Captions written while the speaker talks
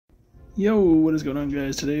Yo, what is going on,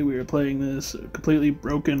 guys? Today we are playing this completely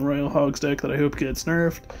broken Royal Hogs deck that I hope gets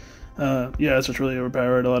nerfed. Yeah, it's just really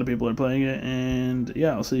overpowered. A lot of people are playing it, and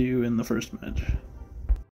yeah, I'll see you in the first match.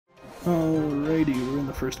 Alrighty, we're in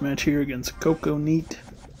the first match here against Coco Neat.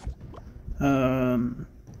 Yeah,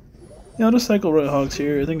 I'll just cycle Royal Hogs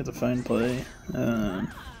here. I think it's a fine play.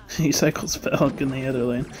 He cycles Valk in the other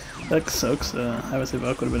lane. That sucks. Obviously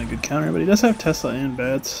Valk would have been a good counter, but he does have Tesla and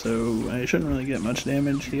Bats, so I shouldn't really get much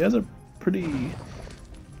damage. He has a pretty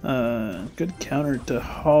good counter to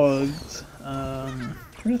Hogs. Trying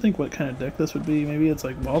to think what kind of deck this would be. Maybe it's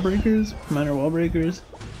like Wall Breakers? Minor Wall Breakers?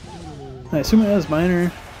 I assume it has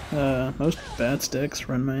Minor. Most Bats decks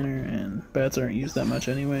run Minor, and Bats aren't used that much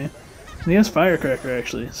anyway. And he has Firecracker,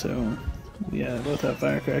 actually, so yeah, both have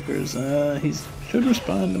Firecrackers. He should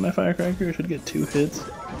respond to my Firecracker, should get 2 hits.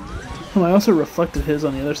 Oh, I also reflected his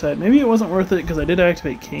on the other side. Maybe it wasn't worth it because I did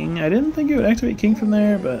activate King. I didn't think it would activate King from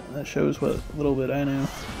there, but that shows what little bit I know.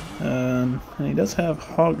 And he does have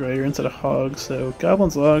Hog Rider instead of Hog, so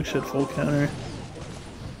Goblin's Log should full counter.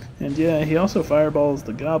 And yeah, he also fireballs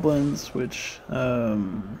the Goblins, which, I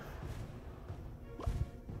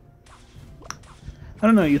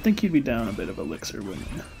don't know, you'd think he'd be down a bit of Elixir, wouldn't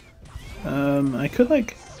you? I could,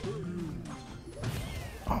 like,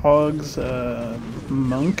 Hogs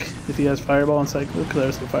Monk if he has Fireball and Cycle, because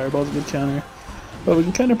obviously Fireball's a good counter. But we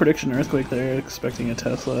can kind of prediction Earthquake there, expecting a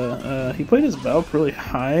Tesla. He played his Valk really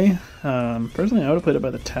high. Personally, I would have played it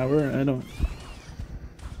by the tower. I don't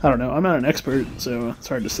know. I'm not an expert, so it's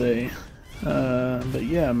hard to say. But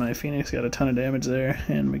yeah, my Phoenix got a ton of damage there,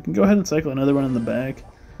 and we can go ahead and cycle another one in the back.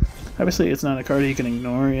 Obviously, it's not a card he can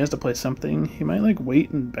ignore. He has to play something. He might like wait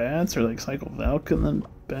in Bats or like cycle Valk and then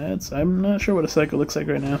Bats. I'm not sure what a cycle looks like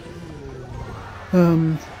right now.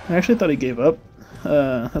 I actually thought he gave up.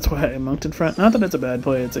 That's why I monked in front. Not that it's a bad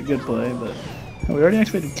play, it's a good play, but we already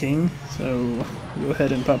activated King, so we'll go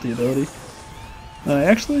ahead and pop the ability. I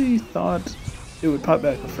actually thought it would pop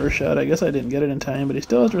back the first shot. I guess I didn't get it in time, but he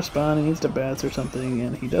still has to respond. He needs to Bats or something,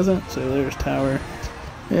 and he doesn't, so there's Tower.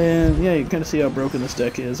 And yeah, you can kind of see how broken this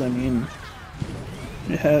deck is. I mean,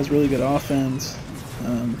 it has really good offense.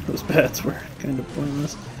 Those Bats were kind of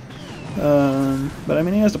pointless. But I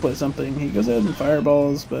mean, he has to play something. He goes ahead and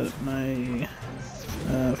fireballs, but my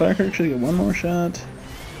Firecracker should get one more shot.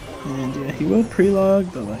 And yeah, he will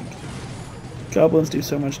pre-log, but like, Goblins do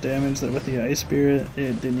so much damage that with the Ice Spirit,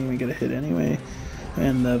 it didn't even get a hit anyway.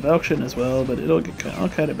 And the Valk shouldn't as well, but I'll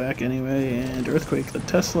cut it back anyway. And Earthquake the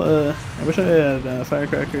Tesla. I wish I had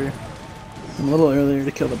Firecracker a little earlier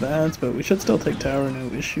to kill the Bats, but we should still take Tower, no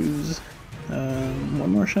issues.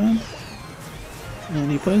 One more shot. And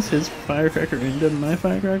he plays his Firecracker into my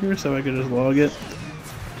Firecracker, so I could just log it.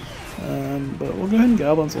 But we'll go ahead and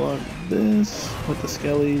Goblins log this with the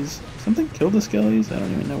Skellies. Something killed the Skellies, I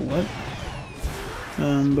don't even know what.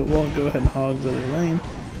 But we'll go ahead and hog the other lane.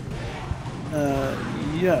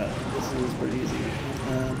 Yeah, this is pretty easy.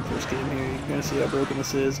 First game here, you can kind of see how broken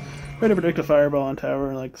this is. Try to predict a fireball on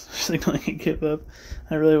tower, like signaling a give up.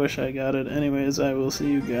 I really wish I got it. Anyways, I will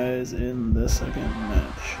see you guys in the second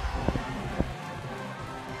match.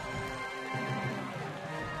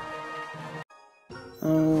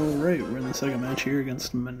 Alright, we're in the second match here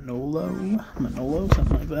against Manolo,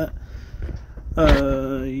 something like that.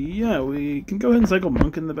 Yeah, we can go ahead and cycle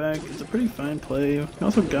Monk in the back. It's a pretty fine play. We can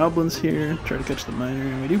also Goblins here, try to catch the Minor,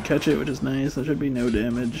 and we do catch it, which is nice. There should be no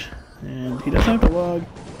damage. And he does have to log.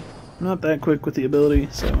 I'm not that quick with the ability,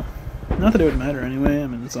 so not that it would matter anyway. I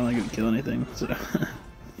mean, it's not like it would kill anything, so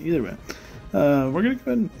either way. We're gonna go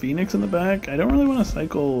ahead and Phoenix in the back. I don't really want to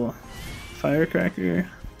cycle Firecracker.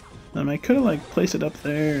 I could have like placed it up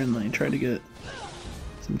there and like tried to get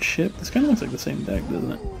some chip. This kind of looks like the same deck,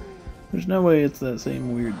 doesn't it? There's no way it's that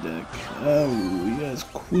same weird deck. Oh, he has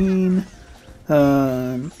Queen.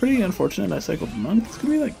 Pretty unfortunate I cycled Monk. It's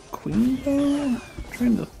gonna be like Queen though? I'm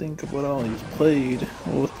trying to think of what all he's played.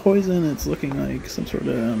 Well, with Poison, it's looking like some sort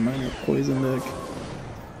of minor Poison deck.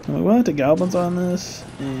 We'll have to Goblins on this,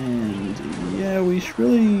 and yeah, we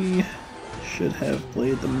really should have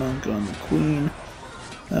played the Monk on the Queen.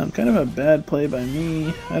 Kind of a bad play by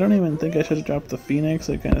me. I don't even think I should have dropped the Phoenix.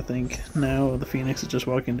 I kind of think now the Phoenix is just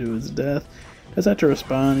walking to his death. Does have to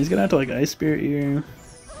respond. He's gonna have to like Ice Spirit here.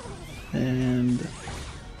 And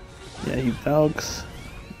yeah, he Valks.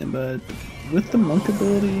 But with the Monk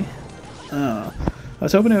ability, I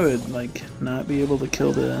was hoping it would like not be able to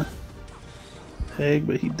kill the Hag,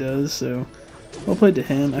 but he does, so well played to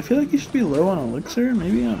him. I feel like he should be low on Elixir.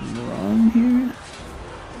 Maybe I'm wrong here.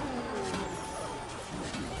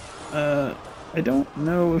 I don't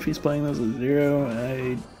know if he's playing those at 0.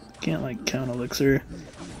 I can't like count Elixir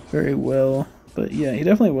very well, But yeah, he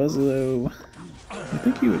definitely was low. I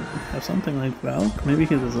think he would have something like Valk. Maybe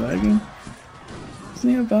he was lagging. Doesn't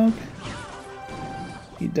he have Valk?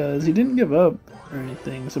 He does. He didn't give up or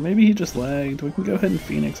anything, so maybe he just lagged. We can go ahead and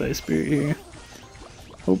Phoenix Ice Spirit here.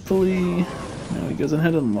 Hopefully... No, he goes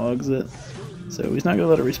ahead and logs it. So he's not going to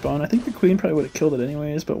let it respawn. I think the Queen probably would have killed it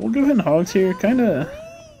anyways, but we'll go ahead and Hogs here. Kinda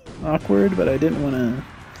awkward, but I didn't want to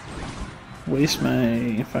waste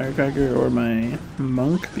my Firecracker or my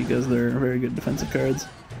Monk because they're very good defensive cards.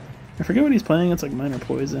 I forget what he's playing, it's like Minor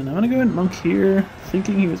Poison. I'm going to go ahead and Monk here,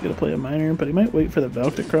 thinking he was going to play a Minor, but he might wait for the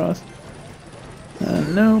Valk to cross.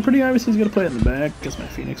 No, pretty obvious he's going to play it in the back because my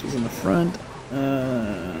Phoenix was in the front.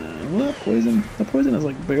 What? Poison? The Poison is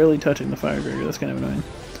like barely touching the Firecracker, that's kind of annoying.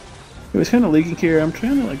 It was kind of leaking here. I'm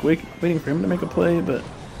trying to like waiting for him to make a play, but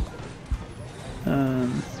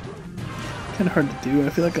kind of hard to do. I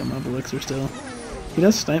feel like I'm up Elixir still. He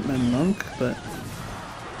does snipe my Monk, but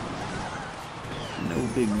no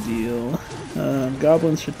big deal.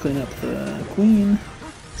 Goblins should clean up the Queen,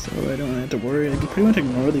 so I don't have to worry. I can pretty much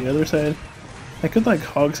ignore the other side. I could like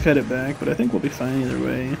Hogs cut it back, but I think we'll be fine either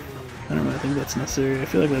way. I don't know. I think that's necessary. I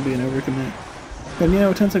feel like that'd be an overcommit. And yeah,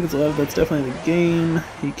 with 10 seconds left, that's definitely the game.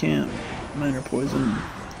 He can't Minor Poison,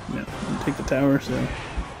 and take the tower, so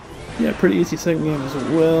yeah, pretty easy second game as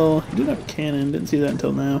well. He did have Cannon, didn't see that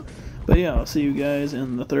until now. But yeah, I'll see you guys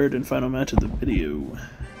in the third and final match of the video.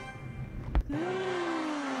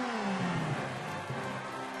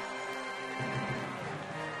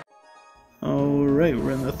 Alright,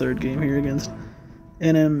 we're in the third game here against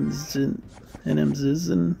Sizzender?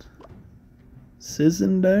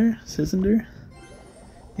 Sizzender.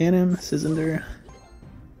 Trying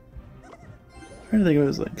to think if it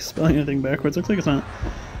was like spelling anything backwards. Looks like it's not.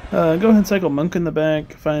 Go ahead and cycle Monk in the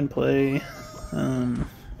back. Fine play.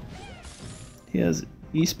 He has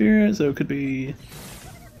E-Spirit, so it could be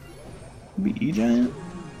E-Giant?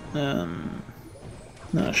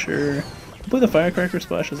 Not sure. Play the Firecracker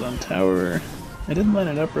splashes on tower. I didn't line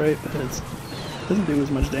it up right, but it doesn't do as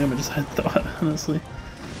much damage as I thought, honestly.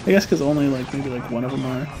 I guess because only like maybe like one of them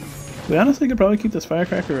are. We honestly could probably keep this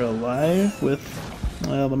Firecracker alive with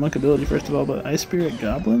the Monk ability first of all, but Ice Spirit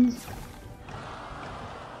Goblins?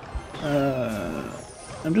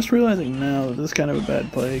 I'm just realizing now that this is kind of a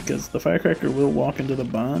bad play because the Firecracker will walk into the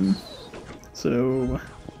bomb. So,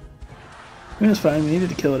 I mean, it's fine. We needed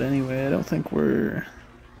to kill it anyway. I don't think we're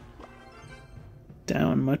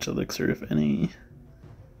down much elixir, if any.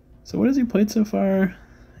 So what has he played so far?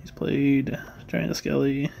 He's played Giant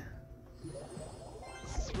Skelly.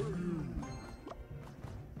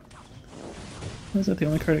 Is that the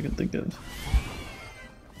only card I can think of?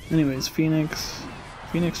 Anyways, Phoenix,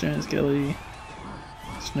 Giant Skelly,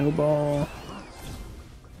 Snowball,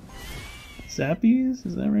 Zappies,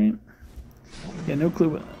 is that right? Yeah, no clue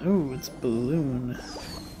what... Oh, it's Balloon.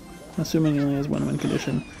 Assuming he only has one win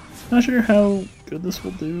condition. Not sure how good this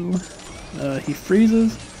will do. He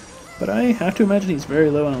freezes, but I have to imagine he's very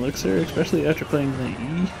low on elixir, especially after playing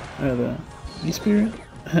the E-Spirit.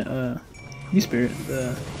 E-Spirit,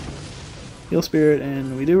 the Heal Spirit,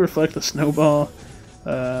 and we do reflect the Snowball.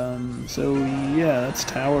 So yeah, that's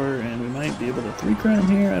tower, and we might be able to 3-crown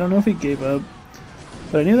him here. I don't know if he gave up,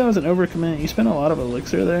 but I knew that was an overcommit. He spent a lot of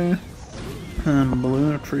elixir there.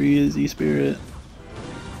 Balloon of Freeze, E-Spirit,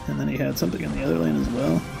 and then he had something in the other lane as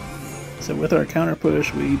well. So with our counter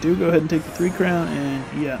push, we do go ahead and take the 3-crown,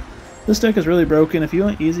 and yeah, this deck is really broken. If you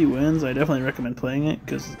want easy wins, I definitely recommend playing it,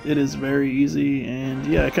 because it is very easy, and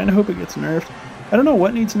yeah, I kind of hope it gets nerfed. I don't know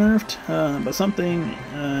what needs nerfed, but something,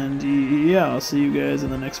 and yeah, I'll see you guys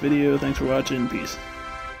in the next video. Thanks for watching, peace.